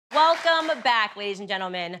Welcome back, ladies and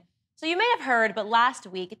gentlemen. So you may have heard, but last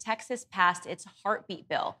week, Texas passed its heartbeat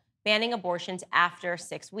bill, banning abortions after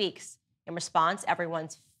 6 weeks. In response,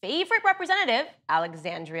 everyone's favorite representative,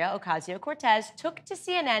 Alexandria Ocasio-Cortez, took to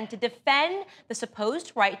CNN to defend the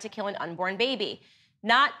supposed right to kill an unborn baby.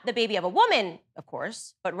 Not the baby of a woman, of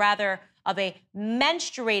course, but rather of a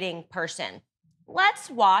menstruating person.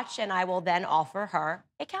 Let's watch, and I will then offer her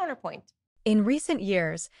a counterpoint. In recent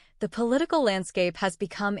years, the political landscape has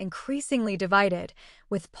become increasingly divided,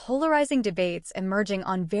 with polarizing debates emerging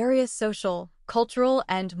on various social, cultural,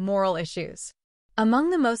 and moral issues. Among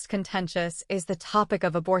the most contentious is the topic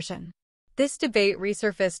of abortion. This debate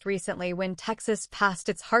resurfaced recently when Texas passed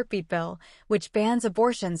its heartbeat bill, which bans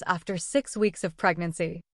abortions after 6 weeks of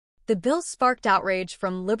pregnancy. The bill sparked outrage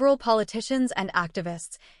from liberal politicians and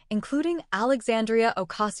activists, including Alexandria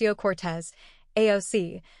Ocasio-Cortez,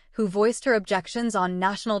 AOC, who voiced her objections on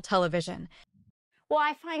national television. Well,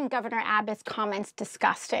 I find Governor Abbott's comments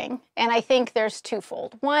disgusting, and I think there's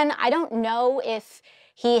twofold. One, I don't know if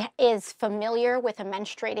he is familiar with a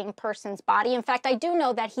menstruating person's body. In fact, I do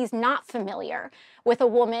know that he's not familiar with a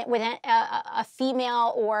woman, with a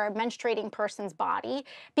female or menstruating person's body,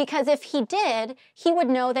 because if he did, he would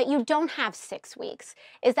know that you don't have 6 weeks.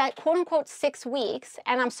 Is that quote unquote 6 weeks?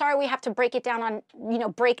 And I'm sorry we have to break it down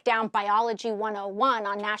on, break down biology 101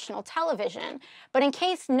 on national television. But in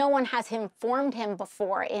case no one has informed him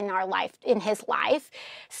before in his life,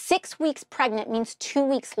 6 weeks pregnant means 2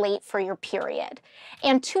 weeks late for your period.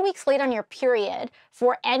 And 2 weeks late on your period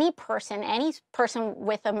for any person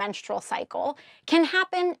with a menstrual cycle can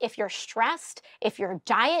happen if you're stressed, if your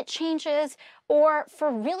diet changes, or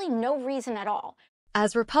for really no reason at all.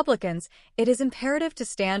 As Republicans, it is imperative to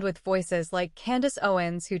stand with voices like Candace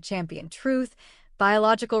Owens, who champion truth,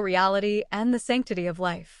 biological reality, and the sanctity of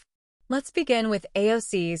life. Let's begin with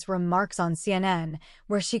AOC's remarks on CNN,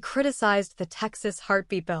 where she criticized the Texas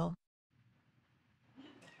heartbeat bill.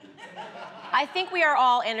 I think we are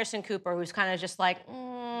all Anderson Cooper, who's kind of just like,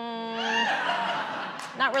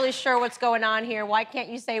 not really sure what's going on here. Why can't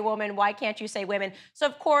you say woman? Why can't you say women? So,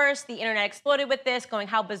 of course, the internet exploded with this, going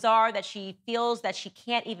how bizarre that she feels that she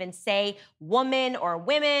can't even say woman or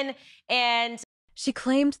women. And she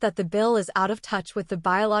claimed that the bill is out of touch with the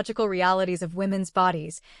biological realities of women's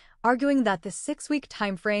bodies, arguing that the 6-week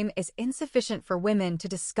time frame is insufficient for women to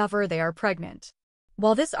discover they are pregnant.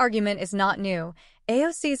 While this argument is not new,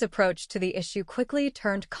 AOC's approach to the issue quickly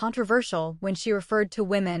turned controversial when she referred to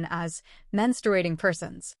women as menstruating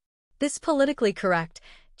persons. This politically correct,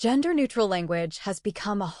 gender-neutral language has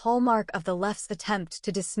become a hallmark of the left's attempt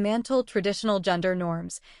to dismantle traditional gender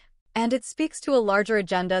norms, and it speaks to a larger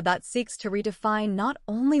agenda that seeks to redefine not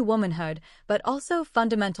only womanhood, but also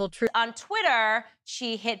fundamental truth. On Twitter,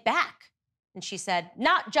 she hit back. And she said,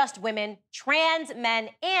 not just women, trans men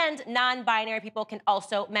and non-binary people can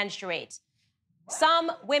also menstruate.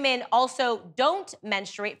 Some women also don't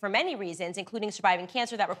menstruate for many reasons, including surviving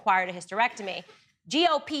cancer that required a hysterectomy.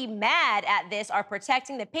 GOP mad at this are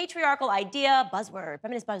protecting the patriarchal idea, buzzword,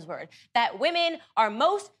 feminist buzzword, that women are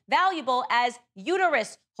most valuable as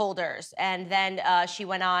uterus holders. And then she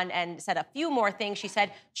went on and said a few more things. She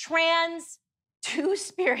said, trans,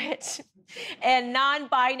 two-spirit, and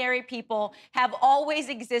non-binary people have always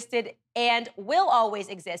existed and will always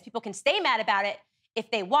exist. People can stay mad about it if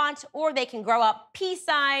they want, or they can grow up peace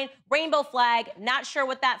sign, rainbow flag. Not sure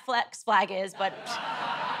what that flex flag is, but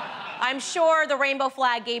I'm sure the rainbow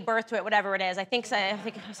flag gave birth to it, whatever it is. I think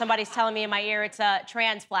somebody's telling me in my ear it's a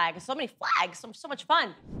trans flag. So many flags, so much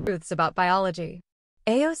fun. Truths about biology.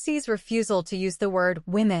 AOC's refusal to use the word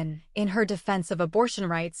women in her defense of abortion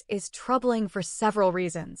rights is troubling for several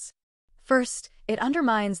reasons. First, it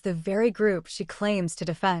undermines the very group she claims to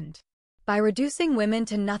defend. By reducing women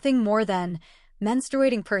to nothing more than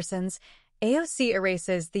menstruating persons, AOC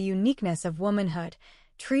erases the uniqueness of womanhood,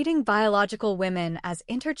 treating biological women as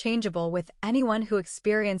interchangeable with anyone who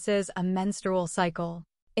experiences a menstrual cycle,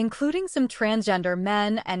 including some transgender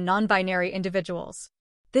men and non-binary individuals.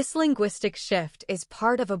 This linguistic shift is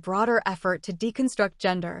part of a broader effort to deconstruct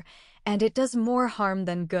gender, and it does more harm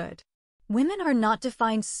than good. Women are not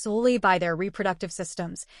defined solely by their reproductive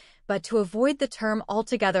systems, but to avoid the term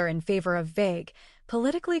altogether in favor of vague,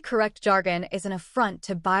 politically correct jargon is an affront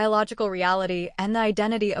to biological reality and the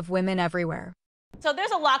identity of women everywhere. So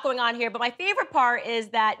there's a lot going on here, but my favorite part is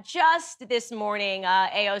that just this morning,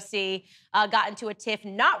 AOC got into a tiff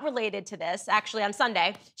not related to this. Actually, on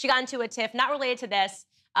Sunday, she got into a tiff not related to this,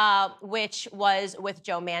 which was with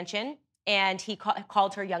Joe Manchin, and he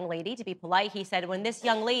called her young lady to be polite. He said, when this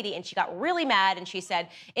young lady, and she got really mad, and she said,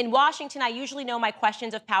 in Washington, I usually know my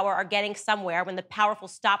questions of power are getting somewhere when the powerful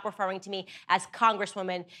stop referring to me as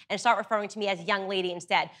Congresswoman and start referring to me as young lady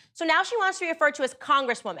instead. So now she wants to be referred to as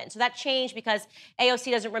Congresswoman. So that changed because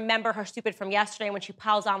AOC doesn't remember her stupid from yesterday when she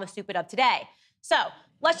piles on the stupid of today. So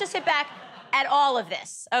let's just sit back at all of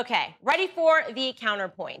this. Okay, ready for the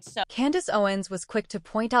counterpoint. So Candace Owens was quick to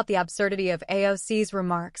point out the absurdity of AOC's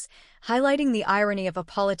remarks, highlighting the irony of a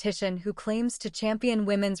politician who claims to champion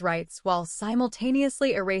women's rights while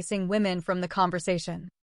simultaneously erasing women from the conversation.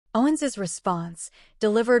 Owens's response,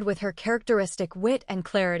 delivered with her characteristic wit and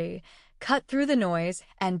clarity, cut through the noise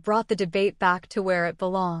and brought the debate back to where it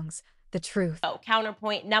belongs, the truth.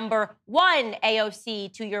 Counterpoint number one,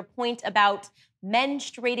 AOC, to your point about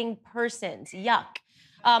menstruating persons. Yuck.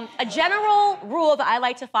 A general rule that I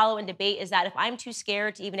like to follow in debate is that if I'm too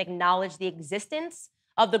scared to even acknowledge the existence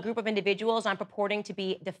of the group of individuals I'm purporting to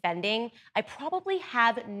be defending, I probably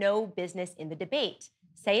have no business in the debate.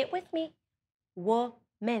 Say it with me.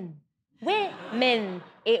 Women. Women.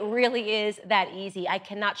 It really is that easy. I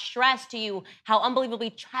cannot stress to you how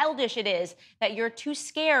unbelievably childish it is that you're too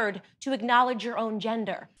scared to acknowledge your own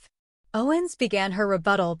gender. Owens began her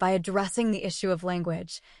rebuttal by addressing the issue of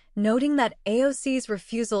language, noting that AOC's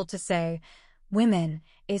refusal to say women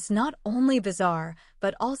is not only bizarre,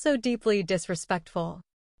 but also deeply disrespectful.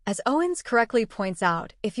 As Owens correctly points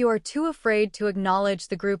out, if you are too afraid to acknowledge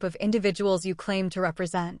the group of individuals you claim to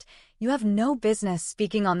represent, you have no business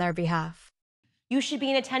speaking on their behalf. You should be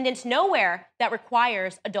in attendance nowhere that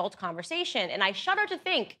requires adult conversation, and I shudder to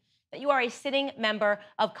think that you are a sitting member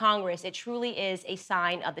of Congress. It truly is a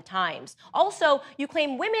sign of the times. Also, you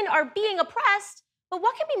claim women are being oppressed, but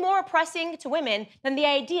what can be more oppressing to women than the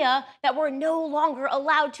idea that we're no longer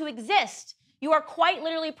allowed to exist? You are quite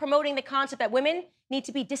literally promoting the concept that women need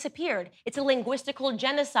to be disappeared. It's a linguistical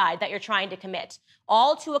genocide that you're trying to commit,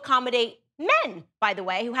 all to accommodate men, by the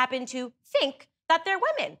way, who happen to think that they're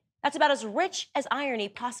women. That's about as rich as irony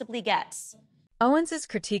possibly gets. Owens's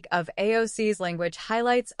critique of AOC's language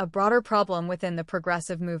highlights a broader problem within the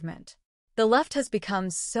progressive movement. The left has become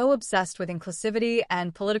so obsessed with inclusivity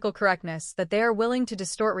and political correctness that they are willing to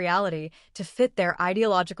distort reality to fit their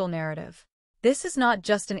ideological narrative. This is not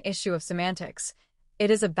just an issue of semantics. It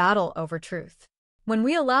is a battle over truth. When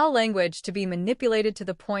we allow language to be manipulated to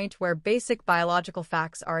the point where basic biological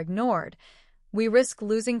facts are ignored, we risk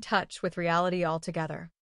losing touch with reality altogether.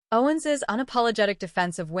 Owens's unapologetic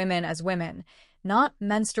defense of women as women, not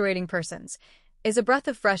menstruating persons, is a breath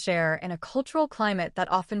of fresh air in a cultural climate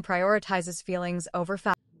that often prioritizes feelings over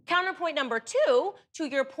facts. Counterpoint number two, to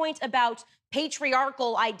your point about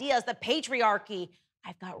patriarchal ideas, the patriarchy,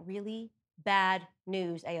 I've got really bad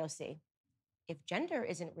news, AOC. If gender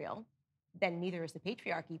isn't real, then neither is the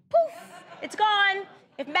patriarchy. Poof, it's gone.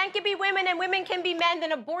 If men can be women and women can be men,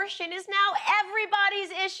 then abortion is now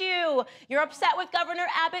everybody's issue. You're upset with Governor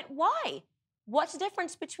Abbott. Why? What's the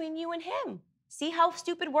difference between you and him? See how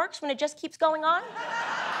stupid works when it just keeps going on?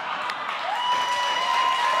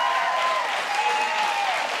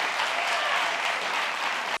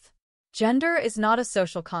 Gender is not a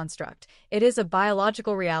social construct. It is a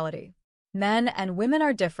biological reality. Men and women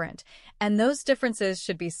are different, and those differences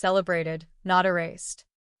should be celebrated, not erased.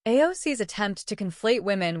 AOC's attempt to conflate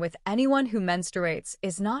women with anyone who menstruates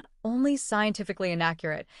is not only scientifically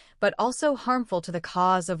inaccurate, but also harmful to the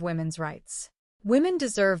cause of women's rights. Women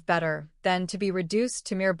deserve better than to be reduced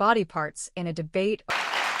to mere body parts in a debate.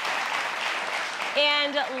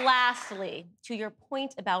 And lastly, to your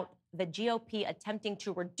point about the GOP attempting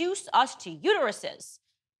to reduce us to uteruses,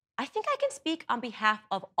 I think I can speak on behalf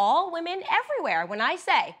of all women everywhere when I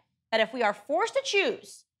say that if we are forced to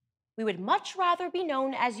choose, we would much rather be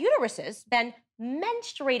known as uteruses than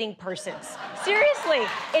menstruating persons. Seriously,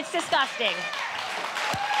 it's disgusting.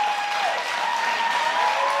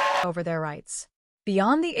 Over their rights.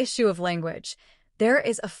 Beyond the issue of language, there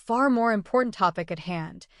is a far more important topic at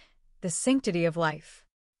hand: the sanctity of life.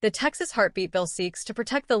 The Texas Heartbeat Bill seeks to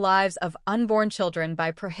protect the lives of unborn children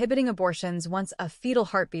by prohibiting abortions once a fetal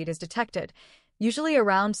heartbeat is detected, usually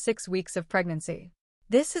around 6 weeks of pregnancy.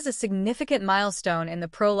 This is a significant milestone in the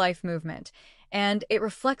pro-life movement, and it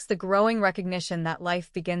reflects the growing recognition that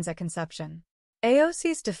life begins at conception.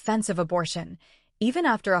 AOC's defense of abortion, even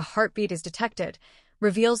after a heartbeat is detected,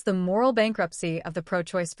 reveals the moral bankruptcy of the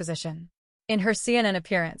pro-choice position. In her CNN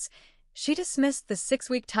appearance, she dismissed the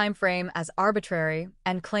 6-week time frame as arbitrary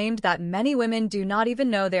and claimed that many women do not even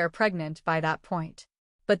know they are pregnant by that point.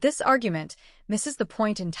 But this argument misses the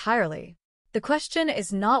point entirely. The question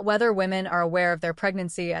is not whether women are aware of their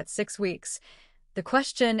pregnancy at 6 weeks, The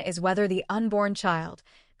question is whether the unborn child,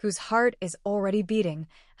 whose heart is already beating,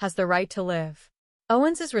 has the right to live.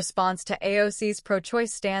 Owens's response to AOC's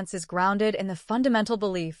pro-choice stance is grounded in the fundamental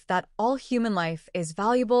belief that all human life is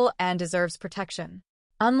valuable and deserves protection.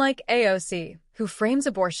 Unlike AOC, who frames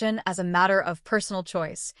abortion as a matter of personal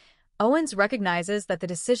choice, Owens recognizes that the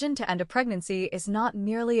decision to end a pregnancy is not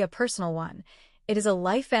merely a personal one. It is a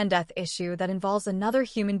life and death issue that involves another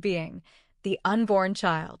human being, the unborn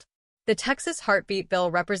child. The Texas Heartbeat Bill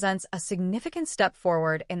represents a significant step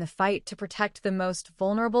forward in the fight to protect the most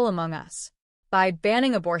vulnerable among us. By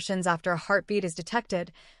banning abortions after a heartbeat is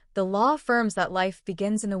detected, the law affirms that life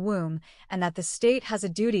begins in the womb and that the state has a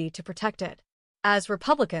duty to protect it. As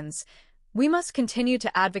Republicans, we must continue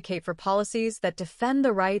to advocate for policies that defend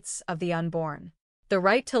the rights of the unborn. The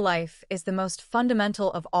right to life is the most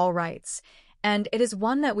fundamental of all rights, and it is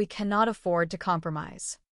one that we cannot afford to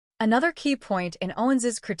compromise. Another key point in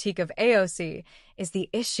Owens's critique of AOC is the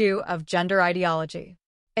issue of gender ideology.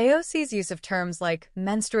 AOC's use of terms like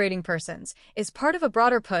menstruating persons is part of a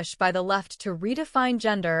broader push by the left to redefine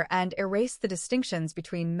gender and erase the distinctions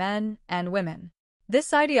between men and women.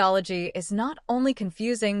 This ideology is not only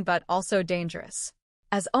confusing but also dangerous.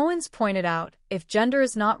 As Owens pointed out, if gender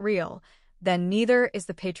is not real, then neither is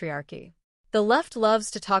the patriarchy. The left loves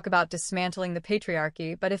to talk about dismantling the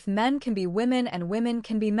patriarchy, but if men can be women and women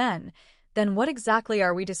can be men, then what exactly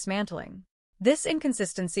are we dismantling? This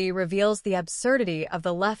inconsistency reveals the absurdity of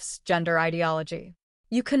the left's gender ideology.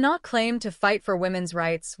 You cannot claim to fight for women's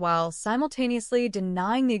rights while simultaneously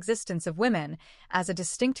denying the existence of women as a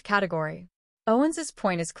distinct category. Owens's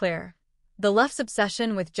point is clear. The left's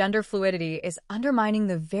obsession with gender fluidity is undermining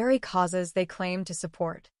the very causes they claim to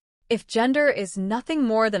support. If gender is nothing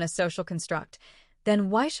more than a social construct,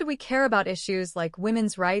 then why should we care about issues like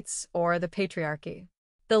women's rights or the patriarchy?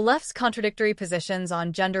 The left's contradictory positions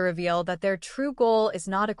on gender reveal that their true goal is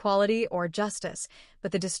not equality or justice,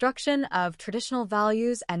 but the destruction of traditional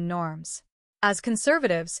values and norms. As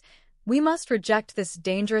conservatives, we must reject this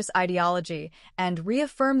dangerous ideology and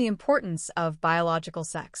reaffirm the importance of biological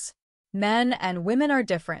sex. Men and women are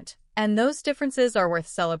different, and those differences are worth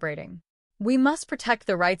celebrating. We must protect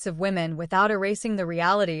the rights of women without erasing the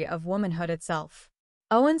reality of womanhood itself.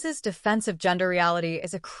 Owens's defense of gender reality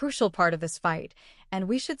is a crucial part of this fight, and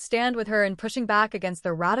we should stand with her in pushing back against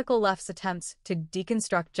the radical left's attempts to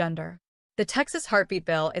deconstruct gender. The Texas Heartbeat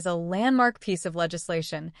Bill is a landmark piece of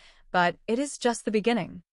legislation, but it is just the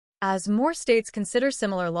beginning. As more states consider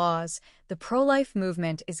similar laws, the pro-life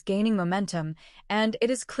movement is gaining momentum, and it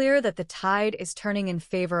is clear that the tide is turning in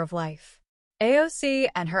favor of life. AOC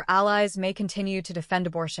and her allies may continue to defend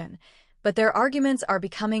abortion, but their arguments are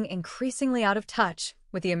becoming increasingly out of touch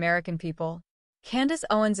with the American people. Candace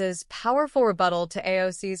Owens's powerful rebuttal to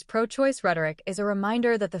AOC's pro-choice rhetoric is a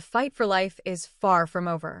reminder that the fight for life is far from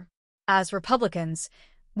over. As Republicans,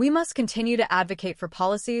 we must continue to advocate for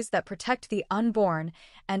policies that protect the unborn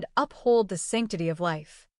and uphold the sanctity of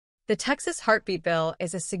life. The Texas Heartbeat Bill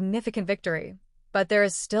is a significant victory, but there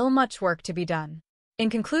is still much work to be done. In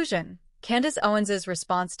conclusion, Candace Owens's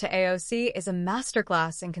response to AOC is a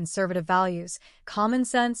masterclass in conservative values, common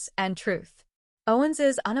sense, and truth.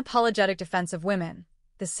 Owens's unapologetic defense of women,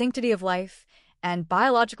 the sanctity of life, and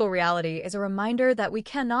biological reality is a reminder that we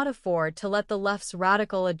cannot afford to let the left's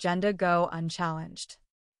radical agenda go unchallenged.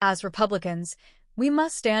 As Republicans, we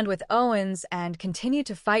must stand with Owens and continue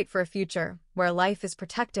to fight for a future where life is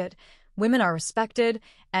protected, women are respected,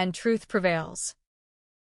 and truth prevails.